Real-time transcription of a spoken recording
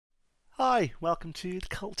Hi, welcome to the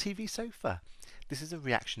Cult TV Sofa. This is a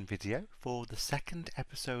reaction video for the second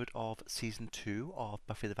episode of Season 2 of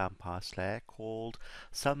Buffy the Vampire Slayer called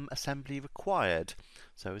Some Assembly Required.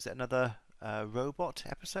 So is it another robot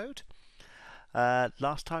episode?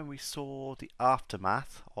 Last time we saw the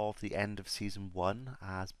aftermath of the end of Season 1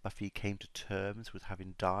 as Buffy came to terms with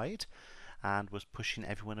having died and was pushing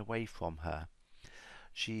everyone away from her.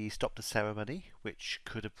 She stopped a ceremony which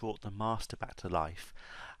could have brought the Master back to life,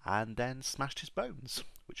 and then smashed his bones,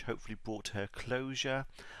 which hopefully brought her closure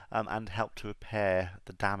and helped to repair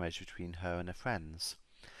the damage between her and her friends.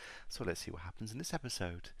 So let's see what happens in this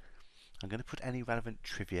episode. I'm going to put any relevant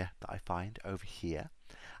trivia that I find over here,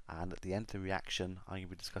 and at the end of the reaction I'm going to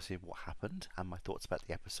be discussing what happened and my thoughts about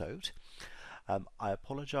the episode. I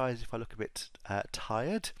apologise if I look a bit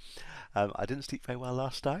tired. I didn't sleep very well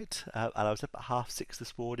last night, and I was up at 6:30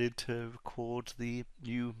 this morning to record the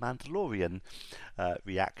new Mandalorian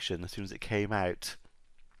reaction as soon as it came out.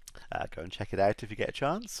 Go and check it out if you get a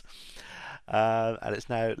chance. And it's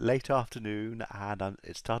now late afternoon and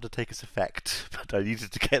it's starting to take its effect, but I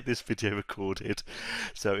needed to get this video recorded.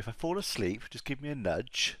 So if I fall asleep, just give me a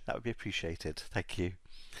nudge. That would be appreciated. Thank you.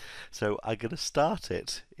 So I'm going to start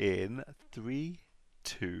it in 3,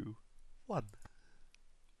 2, 1.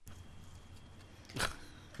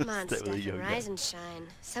 Come on, Steph, rise and shine.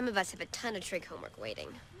 Some of us have a ton of trig homework waiting.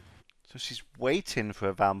 So she's waiting for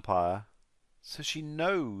a vampire. So she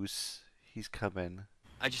knows he's coming.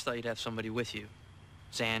 I just thought you'd have somebody with you.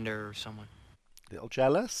 Xander or someone. Little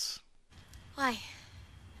jealous? Why?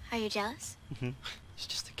 Are you jealous? He's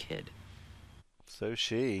just a kid. So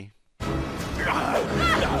she.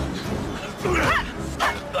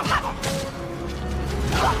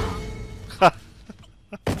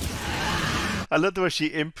 I love the way she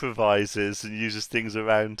improvises and uses things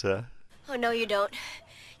around her. Oh, no, you don't.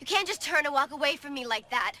 You can't just turn and walk away from me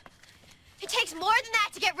like that. It takes more than that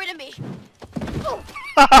to get rid of me.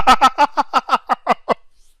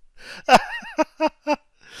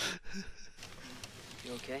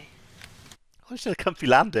 You okay? Oh, she had a comfy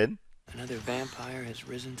landing. Another vampire has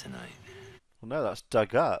risen tonight. Well, no, that's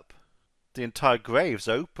dug up. The entire grave's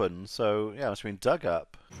open, so yeah, it's been dug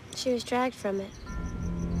up. She was dragged from it.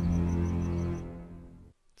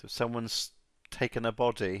 So someone's taken her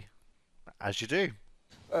body, as you do.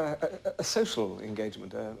 A social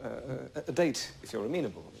engagement, a date, if you're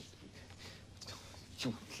amenable.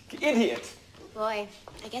 You idiot! Boy,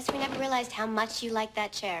 I guess we never realized how much you liked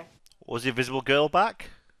that chair. Was the invisible girl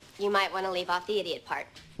back? You might want to leave off the idiot part.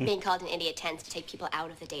 Being called an idiot tends to take people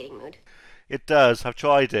out of the dating mood. It does. I've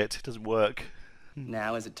tried it. It doesn't work.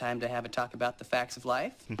 Now is it time to have a talk about the facts of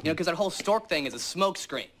life? You know, because that whole stork thing is a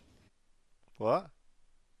smokescreen. What?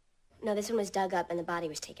 No, this one was dug up and the body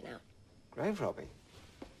was taken out. Grave robbing?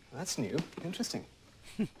 That's new. Interesting.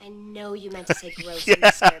 I know you meant to say gross and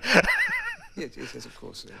disturbing. Yes, of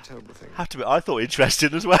course. A terrible thing. Have to be. I thought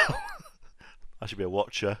interesting as well. I should be a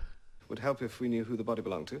watcher. Would help if we knew who the body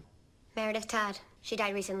belonged to. Meredith Todd. She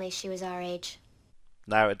died recently. She was our age.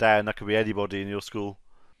 Narrow it down. That could be anybody in your school.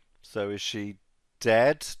 So is she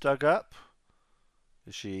dead, dug up?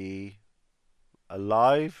 Is she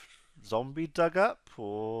alive, zombie dug up,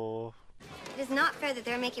 or? It is not fair that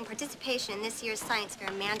they're making participation in this year's science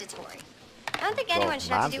fair mandatory. I don't think anyone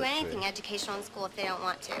should have to do anything educational in school if they don't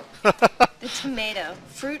want to. The tomato,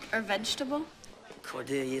 fruit or vegetable?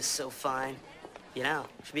 Cordelia's so fine. You know,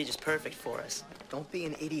 she'd be just perfect for us. Don't be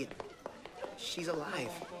an idiot. She's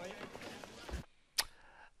alive.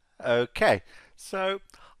 Okay, so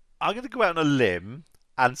I'm going to go out on a limb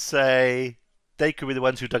and say they could be the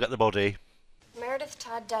ones who dug up the body. Meredith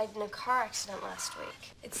Todd died in a car accident last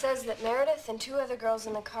week. It says that Meredith and 2 other girls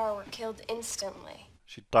in the car were killed instantly.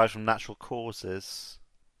 She died from natural causes.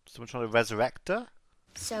 Someone trying to resurrect her?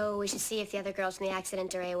 So we should see if the other girls from the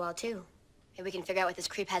accident are AWOL too. Maybe we can figure out what this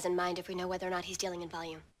creep has in mind if we know whether or not he's dealing in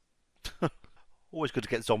volume. Always good to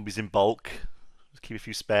get zombies in bulk. Just keep a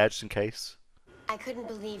few spare just in case. I couldn't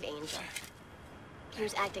believe Angel. He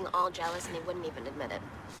was acting all jealous and he wouldn't even admit it.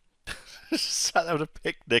 Sat there on a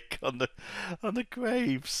picnic on the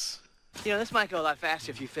graves. You know, this might go a lot faster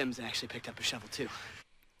if you Fims actually picked up a shovel, too.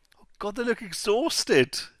 Oh God, they look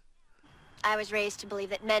exhausted. I was raised to believe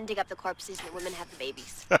that men dig up the corpses and that women have the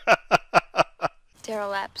babies.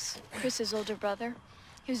 Daryl Epps, Chris's older brother.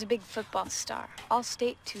 He was a big football star,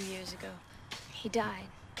 all-state 2 years ago. He died.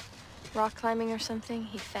 Rock climbing or something,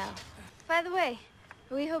 he fell. By the way,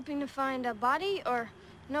 are we hoping to find a body or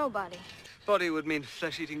no body? Body would mean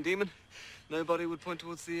flesh-eating demon. No body would point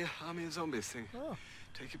towards the army of zombies thing. Oh.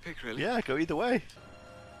 Take your pick, really. Yeah, go either way.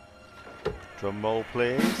 Drum roll,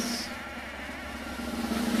 please.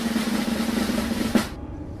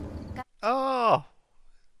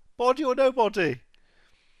 Body or Nobody.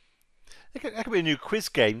 That could be a new quiz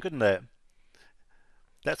game, couldn't it?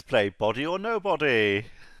 Let's play Body or Nobody.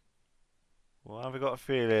 Well, have I got a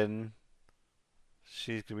feeling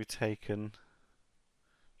she's going to be taken?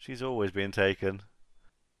 She's always been taken.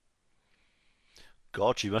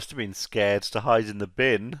 God, she must have been scared to hide in the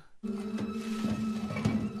bin.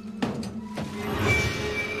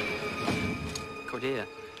 Cordelia,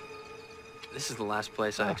 this is the last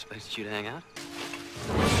place I expected you to hang out.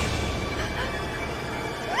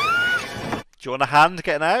 Do you want a hand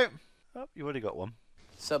getting out? Oh, you already got one.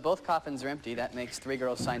 So both coffins are empty. That makes 3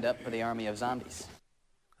 girls signed up for the army of zombies.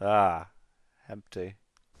 Ah, empty.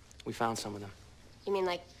 We found some of them. You mean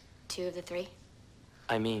like 2 of the 3?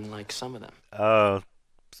 I mean, like some of them. Oh,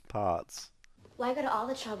 parts. Why go to all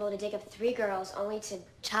the trouble to dig up 3 girls only to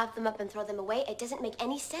chop them up and throw them away? It doesn't make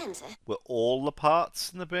any sense. Were all the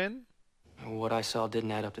parts in the bin? What I saw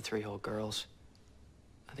didn't add up to 3 whole girls.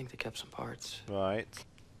 I think they kept some parts. Right.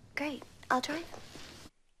 Great. I'll try them.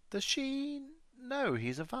 Does she know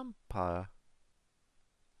he's a vampire?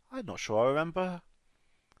 I'm not sure I remember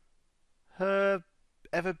her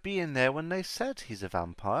ever being there when they said he's a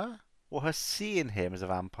vampire, or her seeing him as a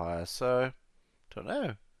vampire, so don't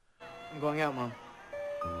know. I'm going out, Mom.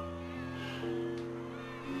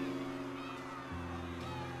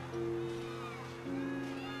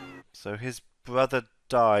 So his brother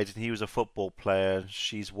died and he was a football player.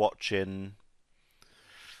 She's watching,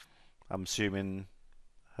 I'm assuming,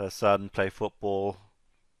 her son play football,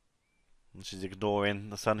 and she's ignoring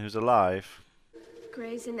the son who's alive.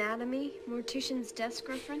 Grey's Anatomy, Mortician's Desk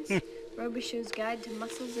Reference, Robichaud's Guide to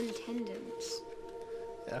Muscles and Tendons.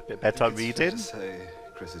 Yeah, a bit of bedtime reading. To say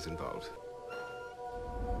Chris is involved.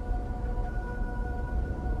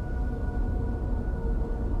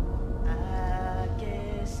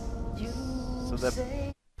 So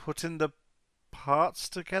they're putting the parts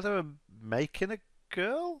together and making a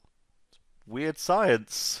girl? Weird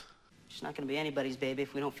science. She's not gonna be anybody's baby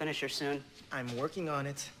if we don't finish her soon. I'm working on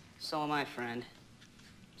it. So am I, friend.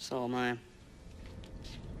 So am I.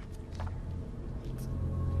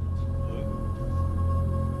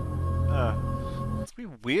 It's be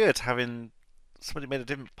weird having somebody made of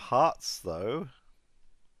different parts, though.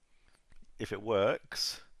 If it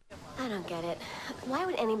works. I don't get it. Why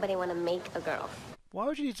would anybody want to make a girl? Why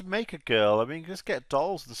would you need to make a girl? I mean, just get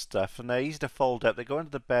dolls and stuff, and they're easy to fold up. They go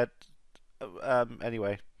into the bed.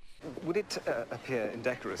 Anyway. Would it appear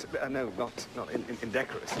indecorous? No, not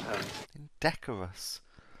indecorous. Indecorous?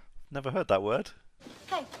 Never heard that word.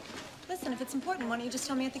 Hey, listen, if it's important, why don't you just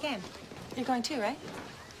tell me at the game? You're going too, right?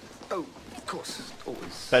 Oh, of course,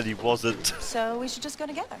 always. Bet he wasn't. So we should just go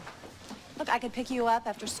together. Look, I could pick you up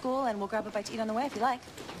after school and we'll grab a bite to eat on the way if you like.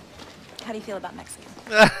 How do you feel about Mexican?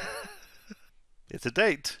 It's a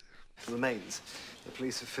date. Remains. The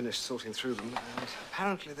police have finished sorting through them, and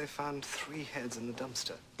apparently they found 3 heads in the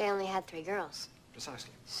dumpster. They only had 3 girls.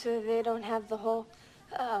 Precisely. So they don't have the whole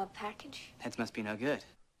package? Heads must be no good.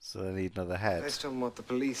 So they need another head. Based on what the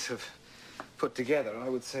police have put together, I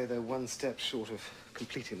would say they're one step short of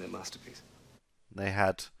completing their masterpiece. They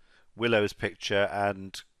had Willow's picture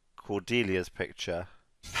and Cordelia's picture.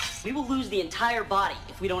 We will lose the entire body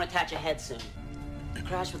if we don't attach a head soon. The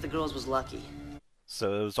crash with the girls was lucky.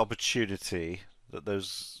 So there was opportunity that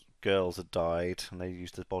those girls had died and they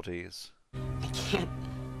used the bodies. I can't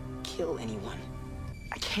kill anyone.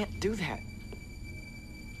 I can't do that.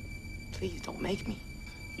 Please don't make me.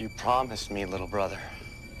 You promised me, little brother,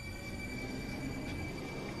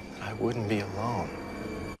 that I wouldn't be alone.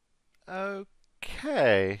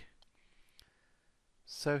 Okay.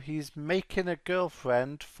 So he's making a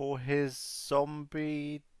girlfriend for his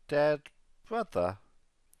zombie dead brother.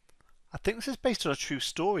 I think this is based on a true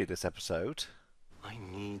story, this episode. I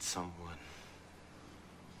need someone.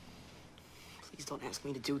 Please don't ask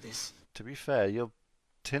me to do this. To be fair, your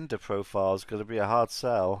Tinder profile is going to be a hard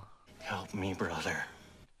sell. Help me, brother.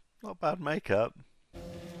 Not bad makeup.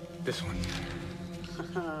 This one.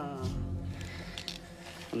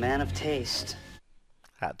 A man of taste.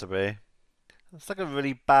 Had to be. It's like a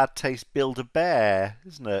really bad taste Build-A-Bear,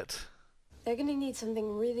 isn't it? They're gonna need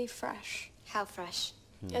something really fresh. How fresh?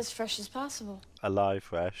 As fresh as possible. Alive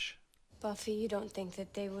fresh. Buffy, you don't think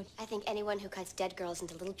that they would... I think anyone who cuts dead girls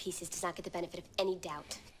into little pieces does not get the benefit of any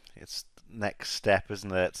doubt. It's the next step,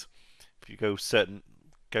 isn't it? If you go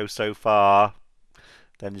so far,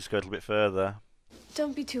 then just go a little bit further.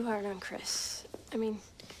 Don't be too hard on Chris. I mean,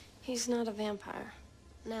 he's not a vampire.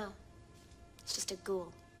 No. It's just a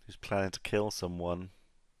ghoul. Who's planning to kill someone.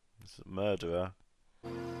 He's a murderer.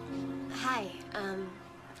 Hi,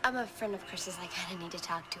 I'm a friend of Chris's. I kinda need to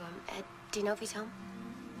talk to him. Do you know if he's home?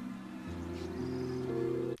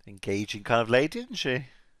 Engaging kind of lady, isn't she?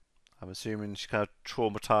 I'm assuming she's kind of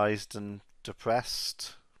traumatized and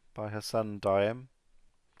depressed by her son dying.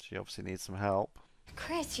 She obviously needs some help.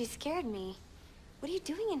 Chris, you scared me. What are you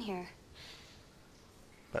doing in here?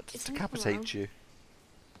 But to decapitate you.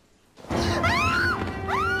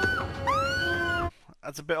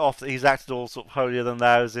 That's a bit off that he's acted all sort of holier than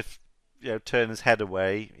thou, as if, you know, turn his head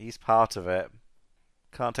away. He's part of it.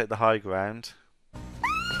 Can't take the high ground.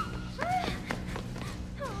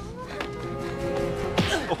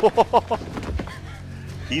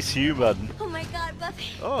 He's human. Oh my God,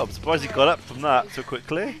 Buffy. Oh, I'm surprised he got up from that so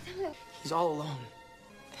quickly. He's all alone.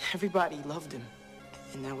 Everybody loved him,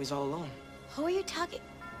 and now he's all alone. Who are you talking?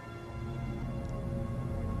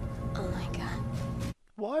 Oh my God.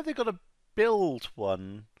 Why have they got to build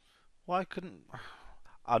one? Why couldn't...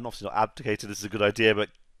 I'm obviously not abdicating this is a good idea, but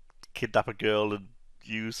kidnap a girl and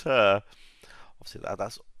use her. Obviously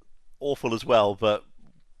that's awful as well, but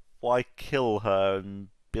why kill her and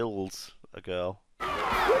build a girl?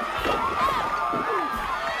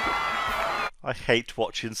 I hate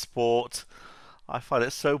watching sport. I find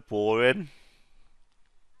it so boring.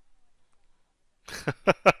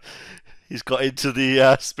 He's got into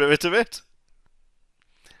the spirit of it.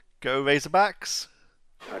 Go Razorbacks.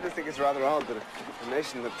 I just think it's rather odd that a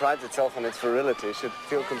nation that prides itself on its virility should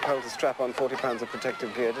feel compelled to strap on 40 pounds of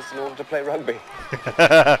protective gear just in order to play rugby.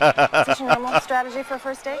 Such a normal strategy for a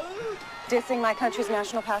first date? Dissing my country's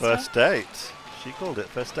national pastime? First date. She called it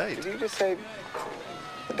first date. Did you just say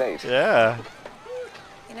a date? Yeah.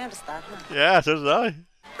 You noticed that, huh? Yeah, so did I.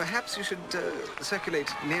 Perhaps you should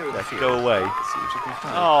circulate nearer the field. Go away. See what you can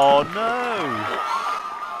find. Oh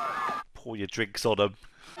no! Pour your drinks on him.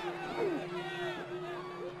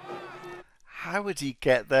 How would he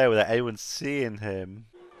get there without anyone seeing him?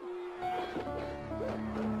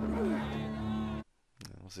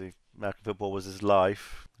 Obviously, American football was his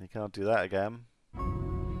life. He can't do that again.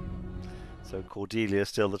 So Cordelia's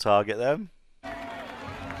still the target then.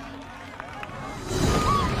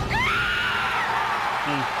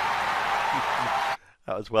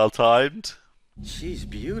 That was well timed. She's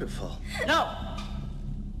beautiful. No!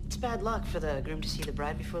 It's bad luck for the groom to see the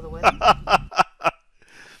bride before the wedding.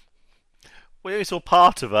 We only saw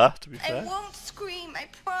part of her, to be I fair. won't scream, I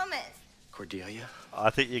promise. Cordelia?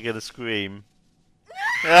 I think you're going to scream.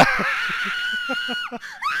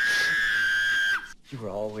 You were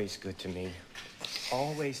always good to me.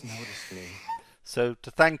 Always noticed me. So,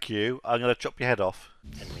 to thank you, I'm going to chop your head off.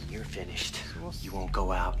 And when you're finished, you won't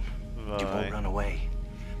go out. Right. You won't run away.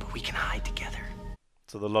 But we can hide together.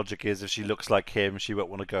 So the logic is if she looks like him, she won't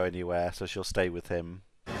want to go anywhere, so she'll stay with him.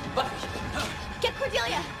 Get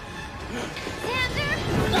Cordelia! Xander!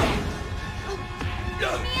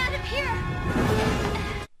 Get me out of here!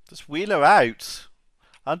 Just wheel her out.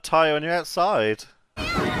 Untie her when you're outside.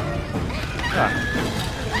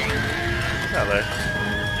 Hello.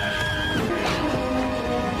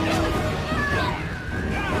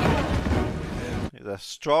 He's a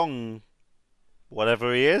strong...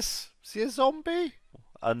 whatever he is. Is he a zombie?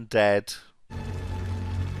 Undead.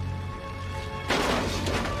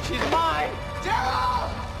 She's mine!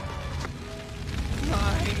 Daryl!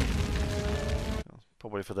 Mine.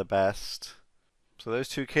 Probably for the best. So those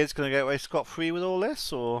two kids gonna get away scot-free with all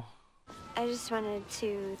this, or...? I just wanted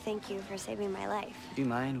to thank you for saving my life. Do you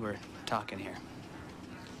mind? We're talking here.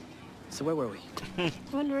 So where were we?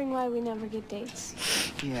 Wondering why we never get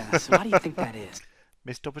dates. Yeah, so why do you think that is?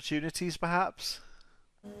 Missed opportunities, perhaps?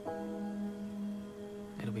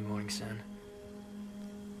 It'll be morning soon.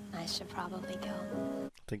 I should probably go. I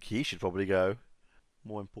think he should probably go,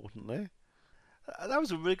 more importantly. That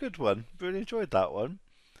was a really good one. Really enjoyed that one.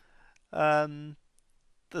 The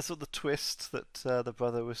sort of twist that the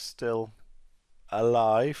brother was still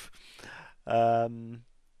alive.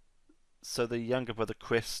 So the younger brother,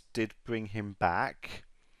 Chris, did bring him back.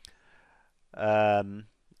 And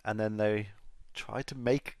then they tried to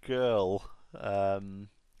make a girl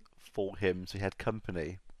for him, so he had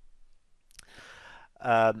company.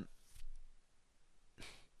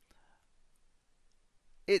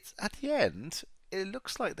 It's at the end, it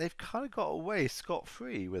looks like they've kind of got away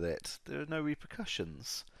scot-free with it. There are no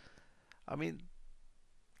repercussions. I mean,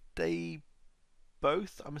 they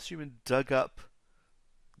both, I'm assuming, dug up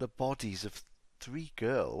the bodies of 3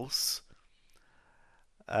 girls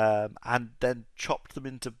and then chopped them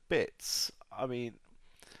into bits. I mean,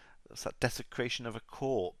 that's that desecration of a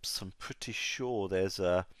corpse. I'm pretty sure there's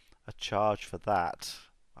a charge for that,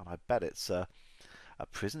 and I bet it's a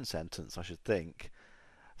prison sentence, I should think,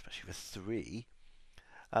 especially for 3.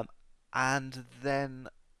 And then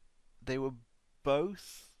they were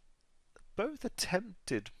both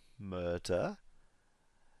attempted murder,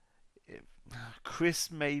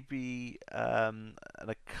 Chris may be an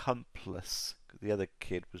accomplice. The other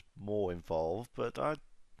kid was more involved, but I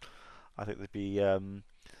think they'd be.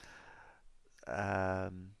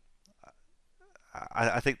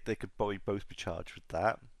 I think they could probably both be charged with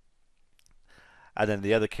that. And then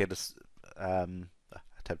the other kid is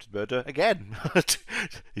attempted murder again.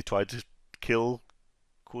 He tried to kill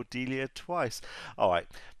Cordelia twice. Alright,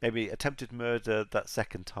 maybe attempted murder that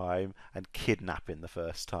second time and kidnapping the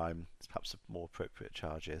first time. It's perhaps more appropriate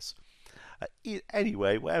charges.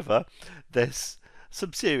 Anyway, whatever, there's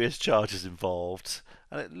some serious charges involved,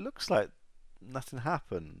 and it looks like nothing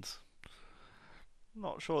happened.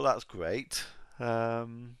 Not sure that's great.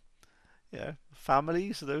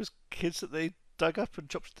 Families of those kids that they dug up and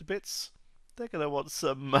chopped to bits, they're going to want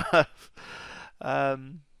some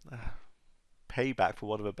payback, for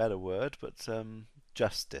want of a better word, but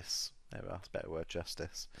justice. There we are, better word,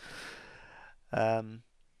 justice. And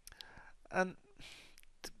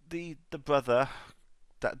the brother,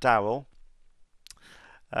 that Daryl,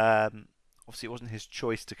 obviously it wasn't his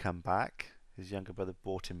choice to come back. His younger brother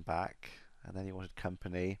brought him back, and then he wanted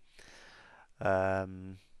company. He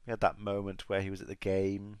had that moment where he was at the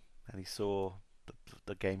game and he saw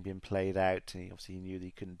the game being played out, and he obviously knew that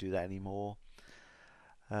he couldn't do that anymore.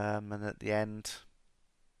 And at the end,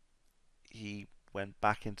 he went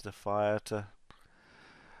back into the fire to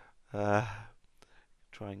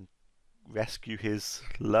try and rescue his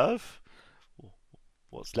love, or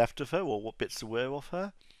what's left of her, or what bits there were of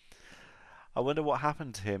her. I wonder what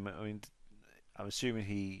happened to him. I mean, I'm assuming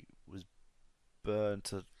he was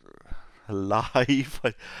burnt alive.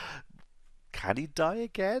 Can he die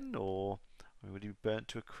again, or would he be burnt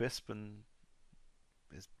to a crisp and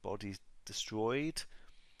his body's destroyed?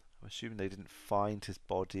 I'm assuming they didn't find his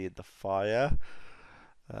body in the fire.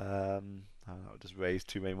 I don't know, it just raised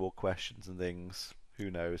too many more questions and things.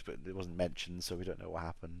 Who knows? But it wasn't mentioned, so we don't know what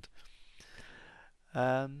happened.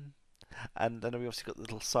 And then we obviously got the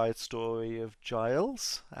little side story of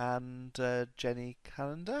Giles and Jenny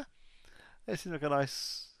Calendar. They seem like a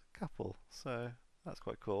nice couple, so that's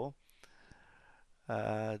quite cool.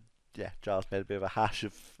 Giles made a bit of a hash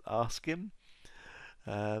of asking,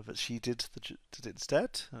 but she did it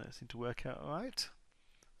instead, and it seemed to work out alright.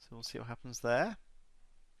 So we'll see what happens there.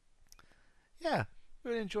 Yeah,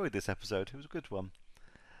 really enjoyed this episode. It was a good one.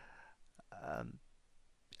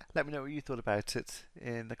 Let me know what you thought about it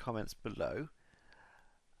in the comments below.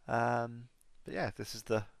 But yeah, this is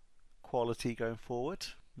the quality going forward.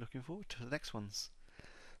 Looking forward to the next ones.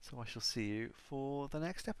 So I shall see you for the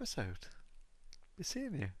next episode. Be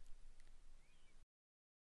seeing you.